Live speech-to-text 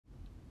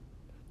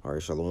All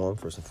right, Shalom.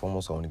 First and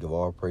foremost, I want to give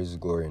all praises,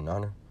 glory, and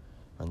honor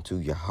unto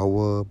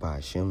Yahweh,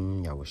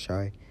 Ba'ashem,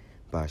 Yahushai,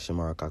 Ba'ashem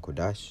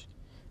Arakakodash.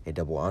 A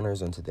double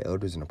honors unto the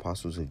elders and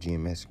apostles of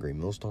GMS Great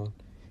Millstone,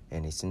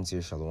 and a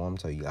sincere Shalom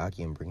to Yaki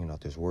in bringing out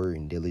this word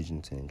in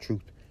diligence and in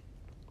truth.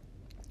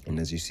 And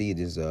as you see,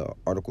 this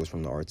article is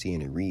from the RT,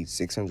 and it reads,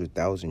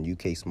 600,000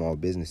 UK small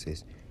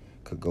businesses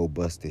could go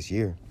bust this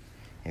year.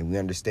 And we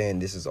understand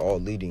this is all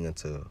leading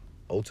into,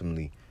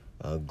 ultimately,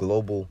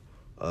 global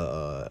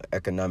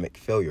economic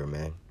failure,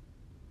 man.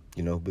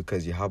 You know,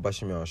 because Yahweh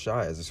Shem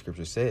Yahushai, as the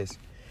scripture says,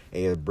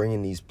 they are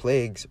bringing these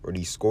plagues or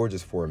these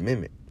scourges for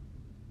amendment.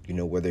 You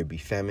know, whether it be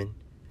famine,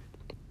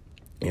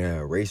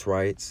 race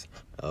riots,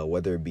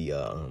 whether it be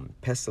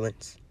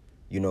pestilence,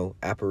 you know,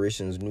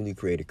 apparitions, newly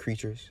created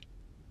creatures.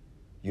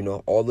 You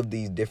know, all of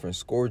these different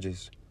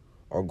scourges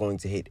are going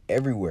to hit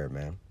everywhere,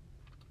 man.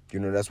 You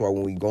know, that's why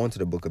when we go into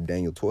the book of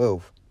Daniel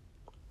 12,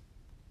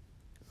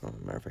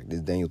 matter of fact, this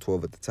is Daniel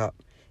 12 at the top.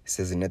 It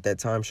says, and at that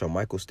time shall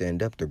Michael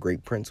stand up, the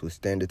great prince who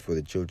standeth for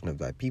the children of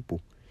thy people.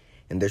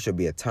 And there shall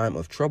be a time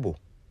of trouble,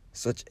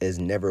 such as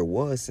never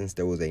was since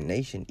there was a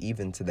nation,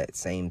 even to that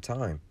same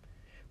time.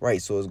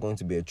 Right, so it's going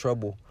to be a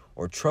trouble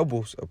or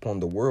troubles upon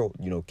the world,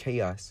 you know,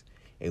 chaos.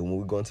 And when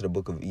we go into the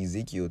book of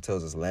Ezekiel, it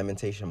tells us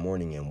lamentation,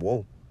 mourning, and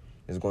woe.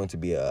 It's going to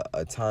be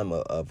a time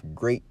of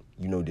great,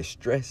 you know,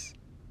 distress.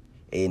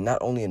 And not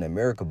only in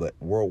America, but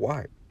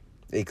worldwide.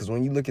 Because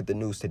when you look at the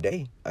news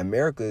today,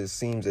 America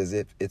seems as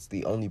if it's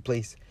the only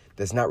place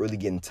that's not really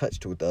getting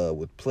touched with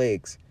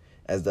plagues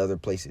as the other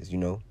places, you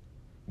know.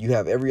 You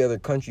have every other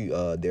country,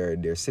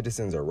 their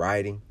citizens are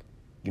rioting,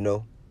 you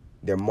know.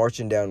 They're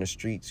marching down the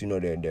streets, you know,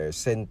 they're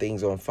setting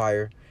things on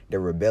fire. They're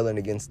rebelling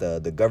against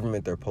the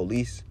government, their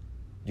police,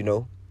 you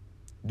know,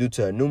 due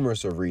to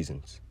numerous of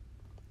reasons.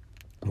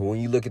 But when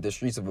you look at the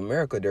streets of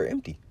America, they're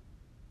empty,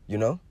 you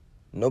know.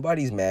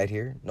 Nobody's mad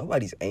here.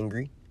 Nobody's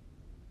angry.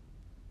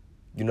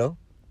 You know,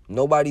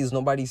 nobody's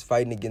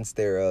fighting against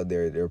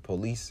their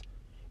police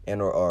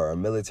and or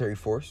military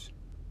force.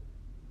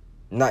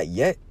 Not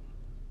yet.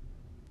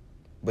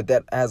 But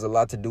that has a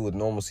lot to do with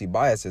normalcy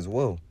bias as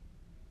well.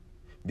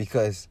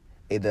 Because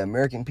the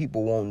American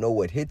people won't know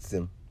what hits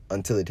them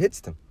until it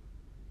hits them.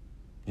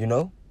 You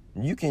know,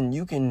 you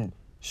can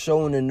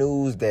show in the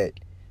news that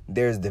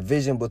there's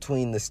division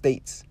between the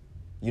states.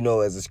 You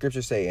know, as the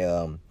scriptures say,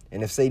 and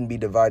if Satan be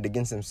divided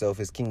against himself,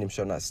 his kingdom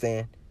shall not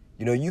stand.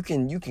 You know, you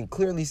can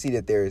clearly see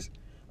that there's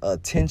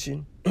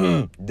tension,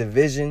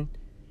 division.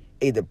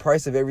 The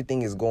price of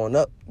everything is going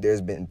up.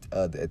 There's been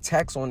the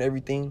attacks on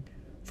everything,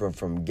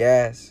 from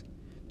gas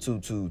to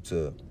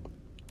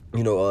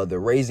you know, the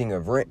raising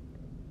of rent,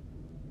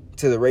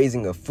 to the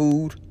raising of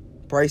food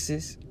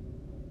prices.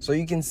 So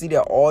you can see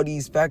that all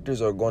these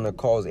factors are going to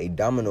cause a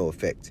domino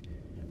effect,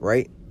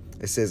 right?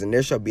 It says, and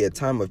there shall be a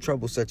time of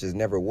trouble such as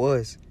never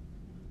was,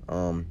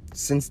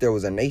 since there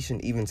was a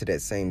nation, even to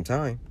that same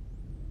time.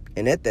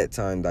 And at that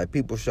time, thy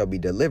people shall be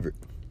delivered.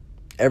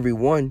 Every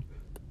one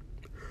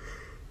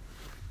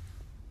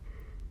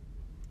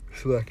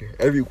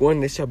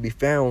that shall be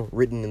found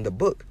written in the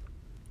book.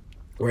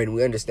 Right, and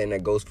we understand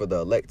that goes for the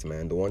elect,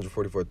 man. The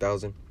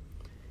 144,000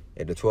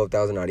 and the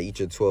 12,000 out of each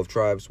of the 12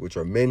 tribes, which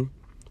are men,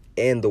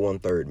 and the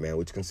 1/3, man,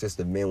 which consists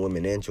of men,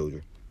 women, and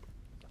children.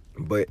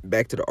 But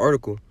back to the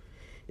article,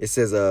 it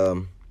says,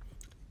 and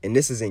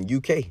this is in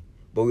UK,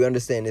 but we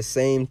understand this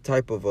same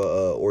type of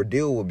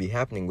ordeal will be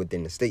happening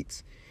within the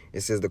States. It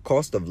says the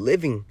cost of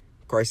living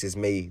crisis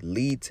may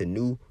lead to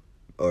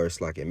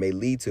may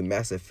lead to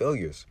massive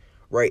failures,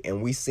 right?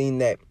 And we seen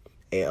that,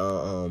 you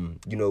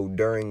know,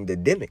 during the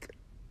demic.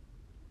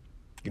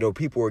 You know,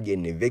 people were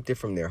getting evicted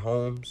from their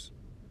homes,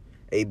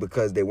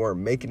 because they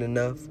weren't making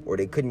enough or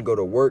they couldn't go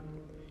to work,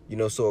 you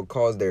know, so it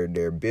caused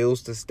their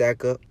bills to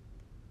stack up.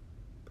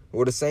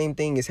 Well, the same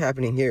thing is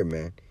happening here,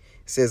 man.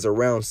 It says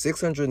around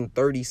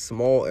 630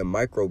 small and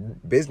micro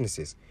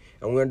businesses.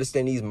 And we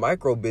understand these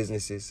micro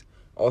businesses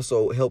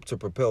also help to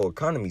propel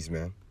economies,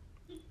 man.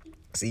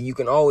 See, you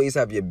can always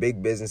have your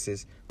big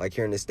businesses, like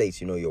here in the States,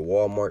 you know, your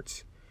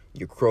Walmarts,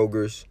 your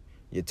Krogers,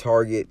 your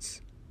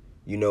Targets,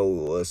 you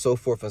know, so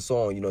forth and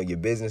so on, you know, your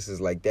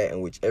businesses like that,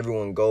 in which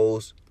everyone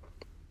goes,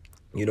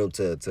 you know,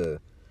 to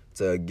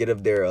get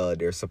of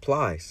their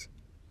supplies.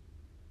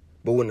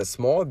 But when the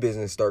small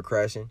business start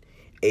crashing,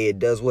 it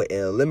does what? It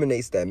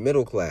eliminates that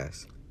middle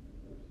class.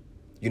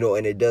 You know,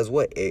 and it does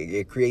what?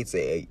 It creates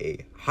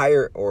a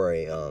higher or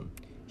a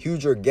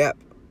huger gap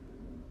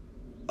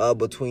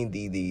between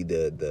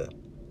the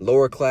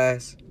lower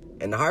class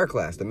and the higher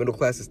class. The middle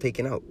class is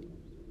taken out,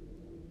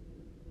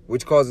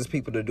 which causes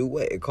people to do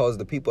what? It causes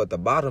the people at the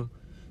bottom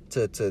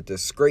to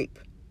scrape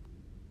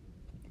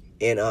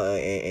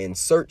and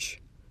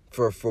search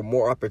for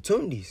more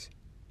opportunities.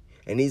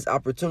 And these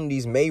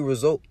opportunities may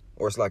result,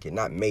 or it's like it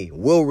not may,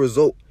 will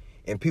result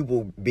in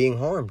people being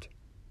harmed.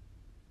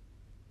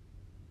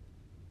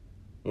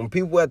 When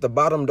people at the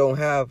bottom don't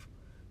have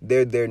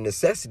their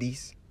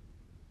necessities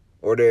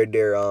or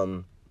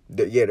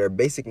their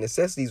basic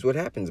necessities, what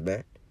happens,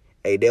 man?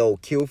 They'll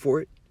kill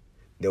for it.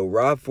 They'll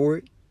rob for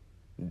it.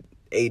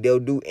 They'll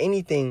do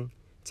anything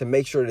to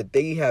make sure that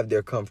they have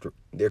their comfort.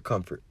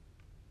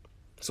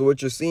 So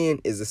what you're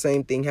seeing is the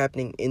same thing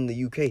happening in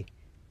the UK.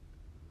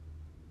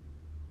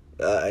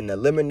 An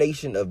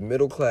elimination of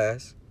middle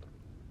class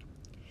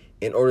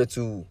in order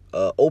to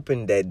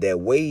open that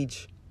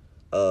wage,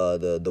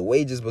 the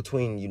wages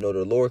between,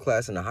 the lower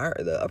class and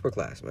the upper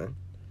class, man.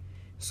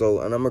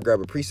 So, and I'm gonna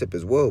grab a precept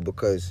as well,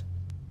 because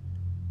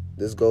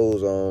this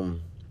goes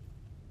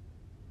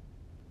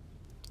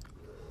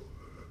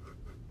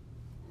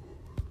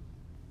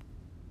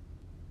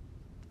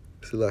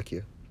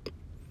Salakia.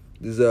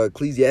 This is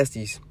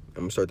Ecclesiastes. I'm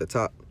gonna start at the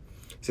top.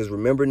 It says,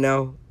 remember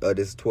now,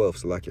 this is 12,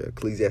 Salakia.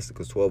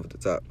 Ecclesiasticus 12 at the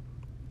top.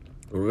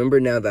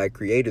 Remember now that I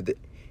created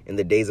in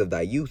the days of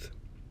thy youth,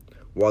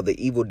 while the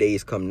evil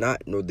days come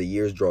not, nor the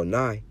years draw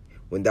nigh,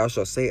 when thou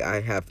shalt say, I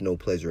have no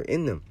pleasure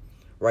in them.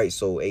 Right,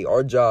 so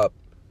our job,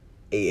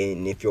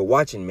 and if you're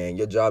watching, man,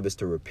 your job is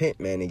to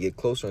repent, man, and get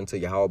closer unto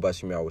Yahweh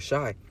B'Shem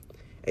Yahushai.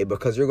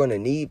 Because you're going to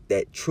need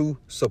that true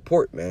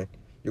support, man.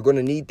 You're going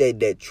to need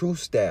that true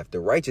staff, the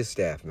righteous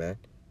staff, man.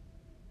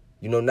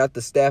 Not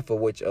the staff of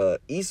which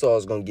Esau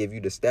is going to give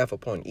you, the staff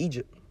upon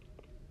Egypt.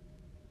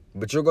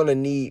 But you're going to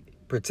need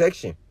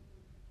protection.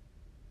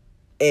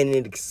 And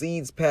it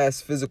exceeds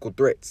past physical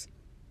threats.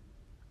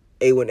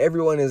 When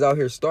everyone is out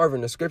here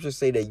starving, the scriptures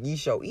say that ye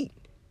shall eat.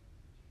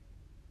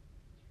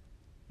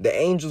 The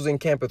angels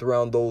encampeth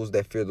around those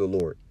that fear the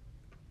Lord.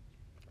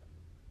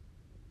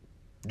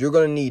 You're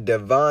going to need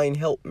divine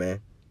help,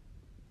 man.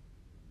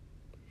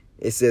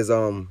 It says,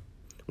 while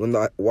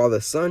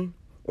the sun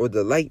or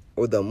the light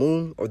or the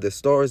moon or the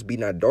stars be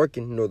not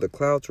darkened, nor the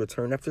clouds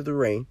return after the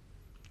rain,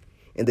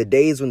 in the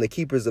days when the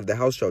keepers of the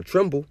house shall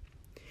tremble,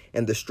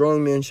 and the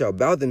strong men shall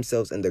bow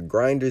themselves, and the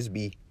grinders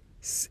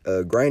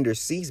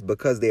cease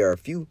because they are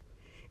few,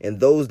 and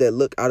those that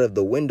look out of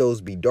the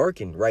windows be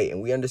darkened. Right,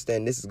 and we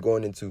understand this is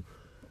going into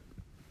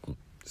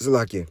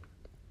Salakia.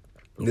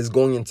 This is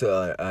going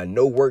into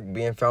no work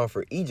being found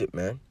for Egypt,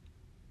 man.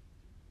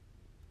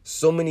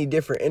 So many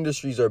different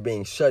industries are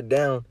being shut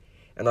down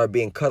and are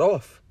being cut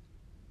off.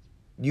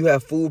 You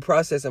have food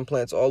processing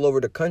plants all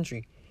over the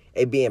country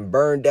being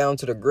burned down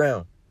to the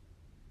ground.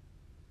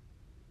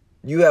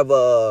 You have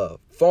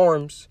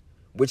farms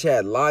which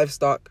had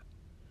livestock,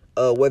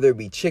 whether it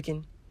be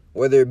chicken,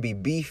 whether it be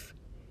beef,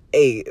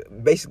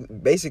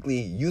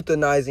 basically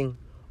euthanizing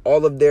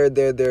all of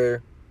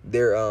their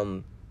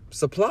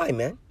supply,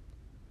 man.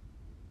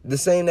 The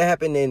same that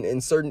happened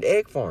in certain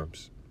egg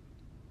farms.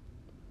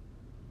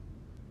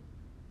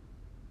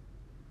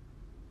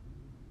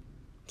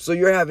 So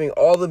you're having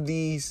all of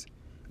these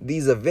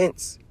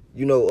events,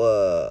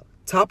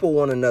 topple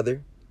one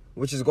another,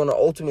 which is going to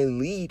ultimately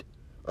lead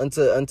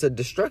unto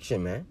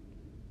destruction, man.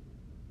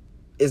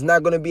 It's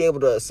not going to be able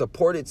to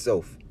support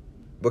itself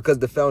because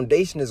the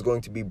foundation is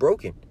going to be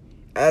broken,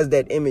 as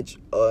that image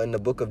in the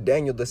book of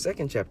Daniel, the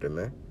 2nd chapter,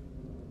 man.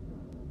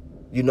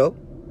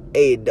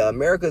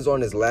 America is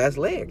on its last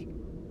leg,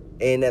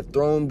 and that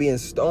throne being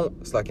stone,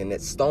 it's like, and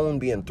that stone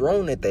being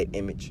thrown at that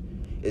image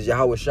is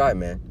Yahweh Shai,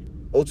 man.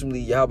 Ultimately,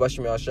 Yahweh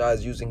B'Shem Shai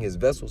is using his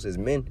vessels, his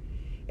men,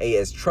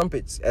 as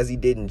trumpets, as he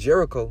did in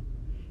Jericho,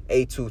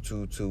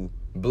 to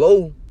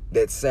blow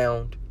that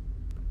sound,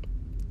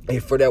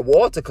 and for that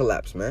wall to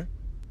collapse, man.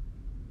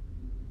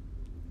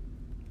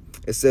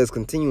 It says,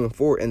 continuing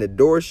forward, and the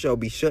doors shall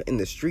be shut in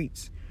the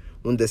streets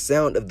when the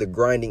sound of the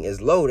grinding is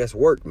low. That's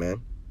work,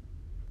 man.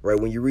 Right,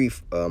 when you read,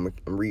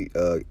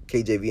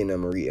 KJV and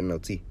I'm going to read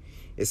NLT.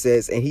 It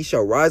says, and he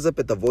shall rise up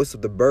at the voice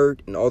of the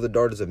bird, and all the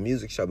daughters of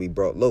music shall be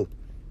brought low.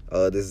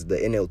 This is the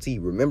NLT.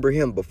 Remember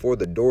him before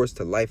the doors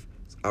to life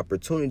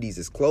opportunities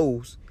is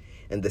closed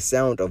and the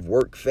sound of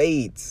work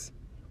fades.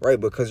 Right,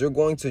 because you're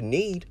going to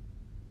need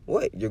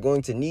what? You're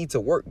going to need to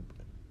work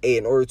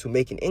in order to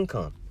make an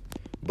income.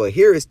 But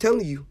here it's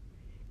telling you,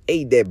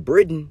 that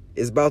Britain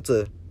is about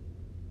to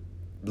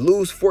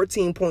lose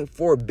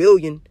 14.4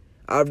 billion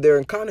out of their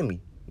economy,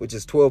 which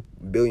is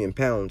 12 billion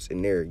pounds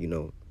in their,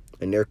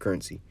 in their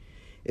currency.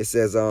 It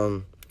says,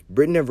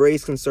 Britain have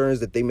raised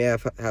concerns that they may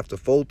have to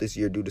fold this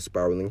year due to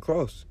spiraling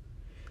costs.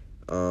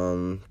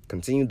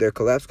 Continued, their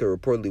collapse could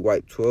reportedly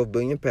wipe 12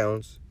 billion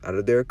pounds out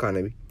of their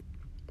economy.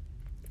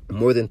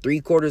 More than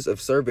 3/4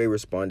 of survey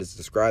respondents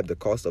described the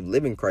cost of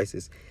living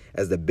crisis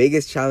as the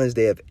biggest challenge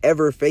they have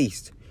ever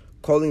faced,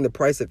 calling the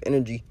price of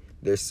energy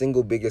their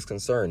single biggest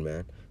concern,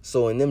 man.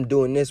 So in them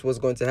doing this, what's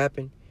going to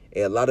happen?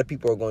 A lot of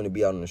people are going to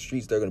be out on the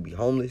streets. They're going to be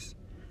homeless.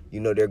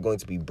 They're going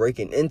to be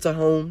breaking into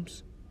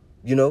homes,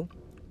 and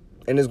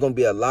there's going to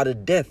be a lot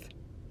of death.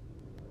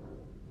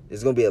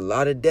 There's going to be a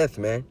lot of death,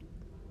 man.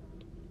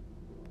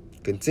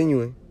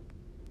 Continuing.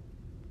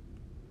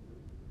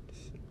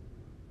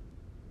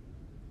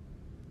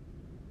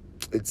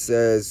 It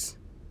says,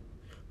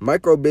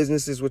 micro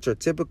businesses, which are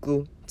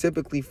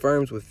typically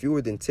firms with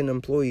fewer than 10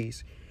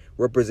 employees,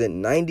 represent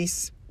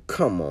 96%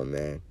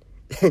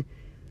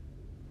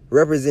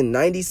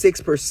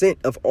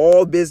 of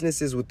all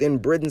businesses within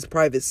Britain's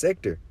private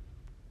sector.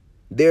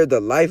 They're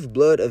the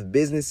lifeblood of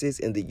businesses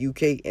in the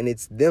UK, and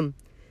it's them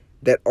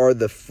that are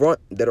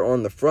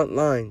on the front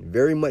line,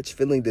 very much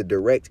feeling the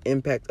direct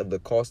impact of the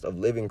cost of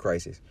living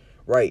crisis.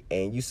 Right,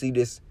 and you see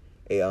this,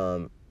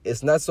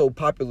 it's not so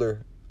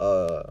popular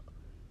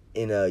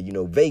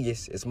in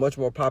Vegas. It's much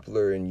more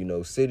popular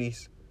in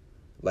cities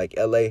like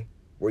LA,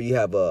 where you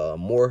have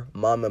more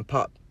mom and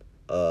pop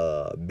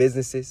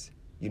businesses,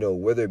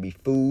 whether it be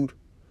food,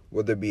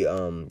 whether it be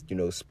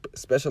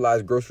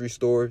specialized grocery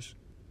stores,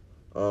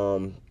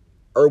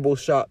 herbal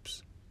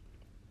shops,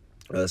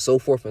 so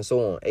forth and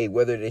so on. Hey,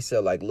 whether they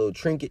sell like little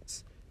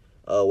trinkets,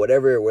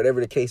 whatever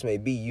the case may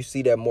be, you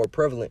see that more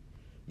prevalent,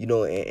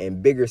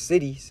 in bigger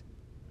cities.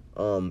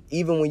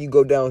 Even when you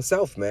go down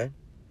south, man,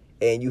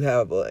 and you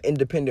have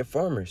independent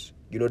farmers,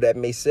 that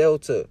may sell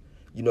to,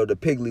 the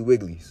Piggly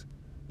Wigglies,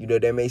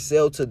 that may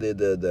sell to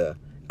the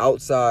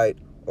outside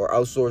or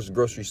outsourced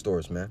grocery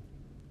stores, man.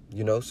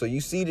 So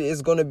you see that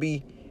it's going to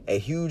be a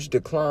huge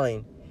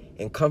decline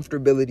in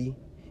comfortability.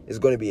 It's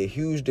going to be a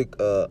huge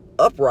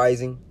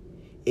uprising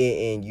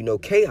in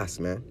chaos,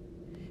 man.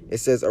 It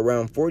says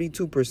around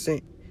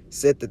 42%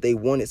 said that they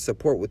wanted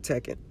support with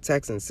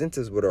tax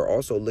incentives, but are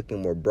also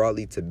looking more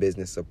broadly to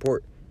business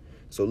support.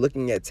 So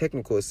looking at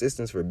technical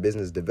assistance for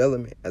business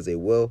development as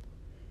well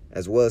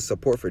as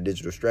support for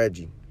digital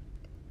strategy.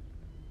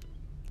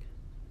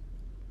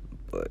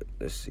 But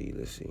let's see.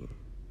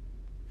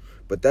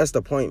 But that's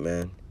the point,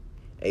 man.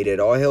 Hey, that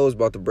all hell is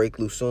about to break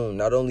loose soon.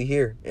 Not only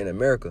here in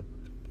America,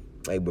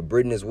 hey, but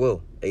Britain as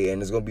well. Hey,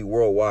 and it's going to be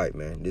worldwide,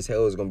 man. This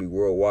hell is going to be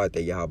worldwide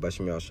that Yahweh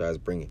Bashim Yahushua is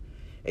bringing.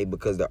 Hey,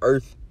 because the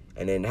earth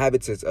and the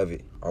inhabitants of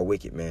it are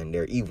wicked, man.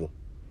 They're evil.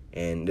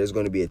 And there's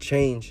going to be a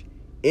change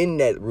in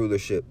that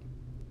rulership.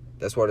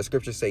 That's why the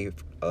scriptures say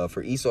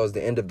for Esau is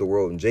the end of the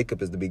world and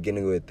Jacob is the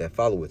beginning of it that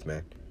followeth,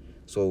 man.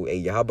 So, hey,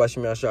 Yahweh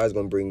Bashim Yahushua is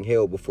going to bring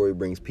hell before he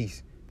brings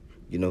peace.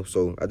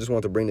 So I just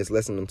want to bring this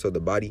lesson into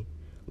the body.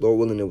 Lord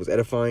willing, it was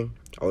edifying.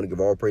 I want to give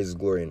all praises,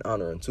 glory, and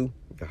honor unto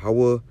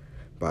Yahweh,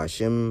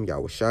 Ba'ashem,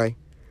 Yahushai,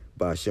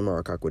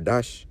 Ba'ashem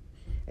Arakakwadash,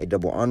 a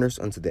double honors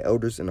unto the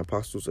elders and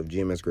apostles of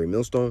GMS Great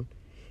Millstone,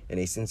 and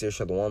a sincere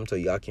shalom to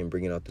Yakim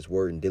bringing out this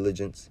word in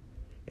diligence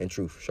and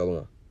truth.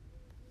 Shalom.